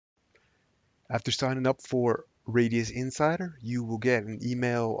After signing up for Radius Insider, you will get an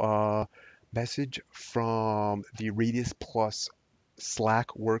email message from the Radius Plus Slack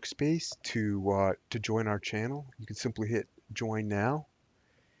workspace to join our channel. You can simply hit join now,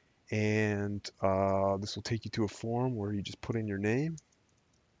 and this will take you to a form where you just put in your name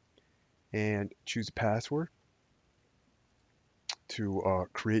and choose a password to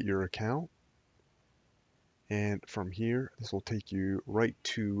create your account. And from here, this will take you right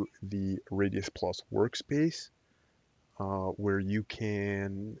to the Radius Plus workspace, where you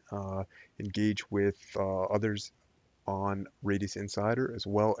can engage with others on Radius Insider, as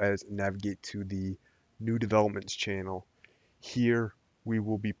well as navigate to the new developments channel. Here, we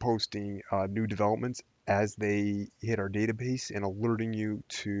will be posting new developments as they hit our database and alerting you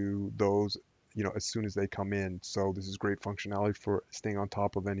to those, as soon as they come in. So this is great functionality for staying on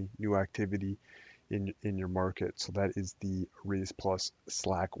top of any new activity in your market. So that is the Radius Plus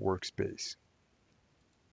Slack workspace.